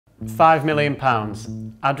£5 million.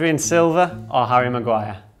 Adrien Silva or Harry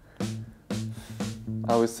Maguire?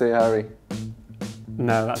 I would say Harry.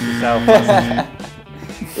 No, that's yourself.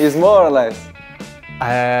 He's more or less.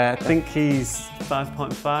 I think he's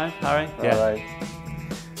 5.5, Harry? Yeah.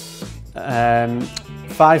 Alright.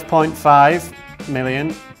 5.5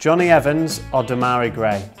 million. Johnny Evans or Damari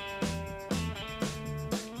Gray?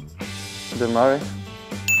 Damari?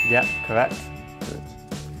 Yeah, correct.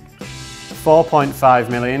 4.5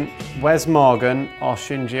 million. Wes Morgan or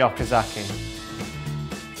Shinji Okazaki?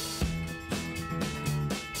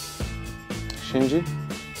 Shinji?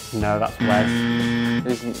 No, that's Wes.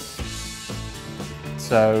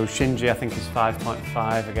 So Shinji, I think, is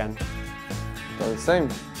 5.5 again. The same?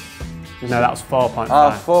 No, that was 4.5.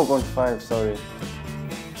 Ah, 4.5, sorry.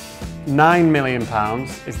 £9 million.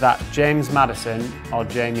 Is that James Maddison or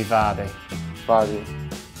Jamie Vardy? Vardy.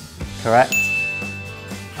 Correct.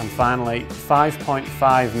 And finally,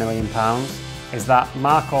 £5.5 million. Is that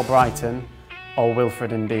Mark Albrighton or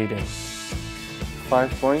Wilfred Ndidi?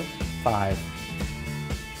 5.5.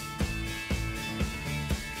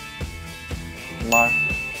 Mark.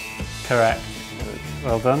 Correct.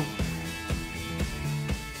 Well done.